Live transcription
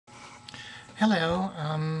Hello,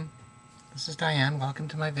 this is Diane. Welcome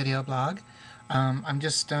to my video blog. I'm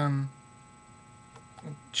just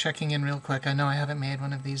checking in real quick. I know I haven't made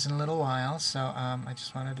one of these in a little while, so I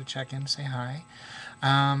just wanted to check in, say hi.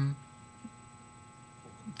 Um,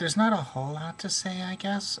 there's not a whole lot to say, I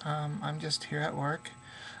guess. I'm just here at work.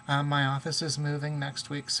 My office is moving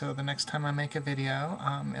next week, so the next time I make a video,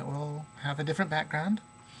 it will have a different background.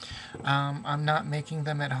 I'm not making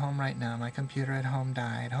them at home right now. My computer at home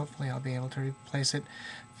died. Hopefully I'll be able to replace it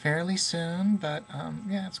fairly soon, but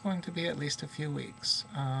yeah, it's going to be at least a few weeks.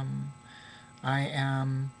 I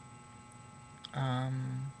am I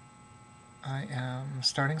am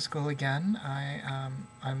starting school again.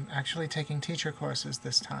 I'm actually taking teacher courses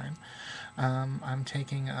this time. I'm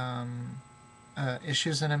taking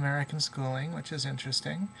Issues in American Schooling, which is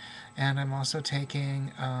interesting, and I'm also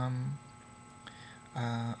taking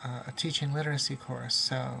a teaching literacy course.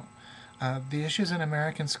 So the Issues in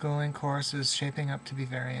American Schooling course is shaping up to be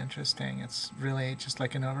very interesting. It's really just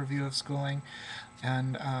like an overview of schooling,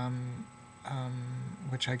 and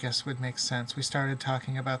which I guess would make sense. We started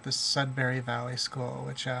talking about the Sudbury Valley School,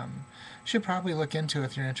 which you should probably look into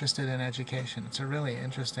if you're interested in education. It's a really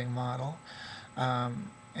interesting model. The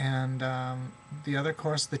other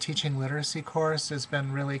course, the Teaching Literacy course, has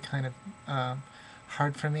been really kind of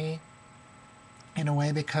hard for me in a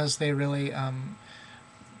way because they really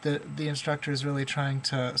the instructor is really trying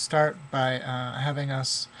to start by having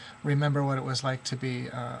us remember what it was like to be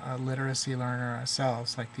a literacy learner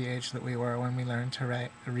ourselves, like the age that we were when we learned to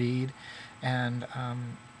read, and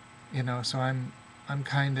so I'm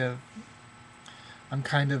kind of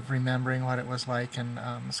remembering what it was like, and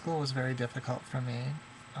school was very difficult for me,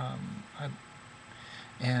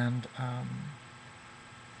 and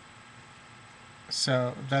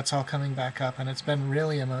so that's all coming back up, and it's been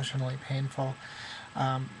really emotionally painful.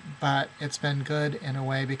 But it's been good in a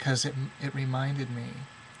way because it reminded me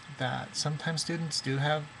that sometimes students do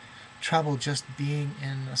have trouble just being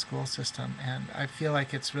in a school system, and I feel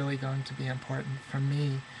like it's really going to be important for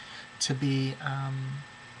me to be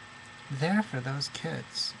there for those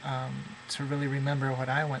kids, to really remember what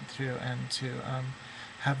I went through and to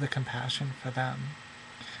have the compassion for them.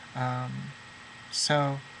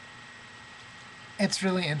 So it's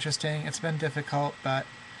really interesting. It's been difficult, but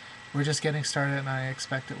we're just getting started, and I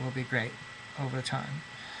expect it will be great over time.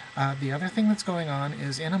 The other thing that's going on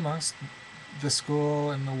is, in amongst the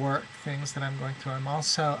school and the work things that I'm going through, I'm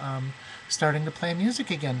also starting to play music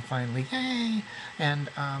again finally. Yay! And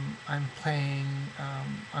I'm playing,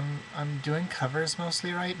 I'm doing covers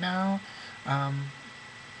mostly right now.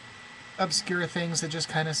 Obscure things that just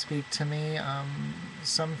kind of speak to me.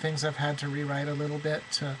 Some things I've had to rewrite a little bit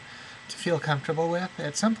to feel comfortable with.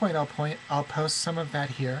 At some point I'll post some of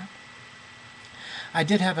that here. I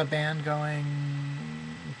did have a band going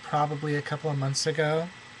probably a couple of months ago,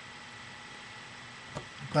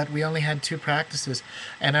 but we only had 2 practices,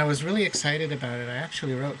 and I was really excited about it. I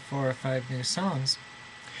actually wrote 4 or 5 new songs,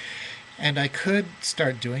 and I could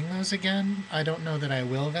start doing those again. I don't know that I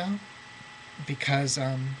will, though, because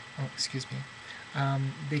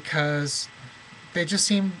because they just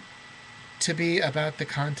seem to be about the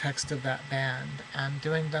context of that band, and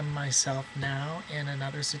doing them myself now in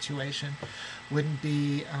another situation wouldn't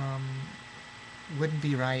be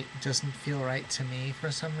right. It doesn't feel right to me for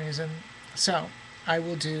some reason. So I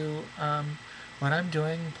will do what I'm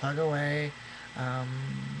doing, plug away.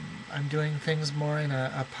 I'm doing things more in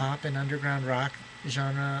a pop and underground rock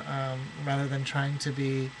genre, rather than trying to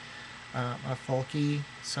be a folky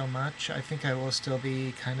so much. I think I will still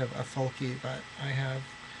be kind of a folky, but I have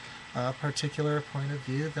a particular point of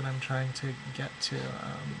view that I'm trying to get to.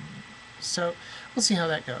 So we'll see how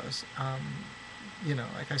that goes.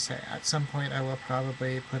 Like I say, at some point I will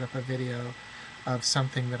probably put up a video of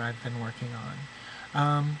something that I've been working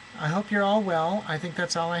on. I hope you're all well. I think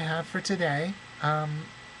that's all I have for today.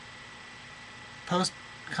 Post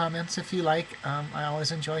comments if you like. I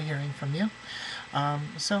always enjoy hearing from you.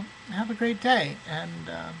 So have a great day, and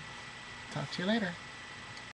talk to you later.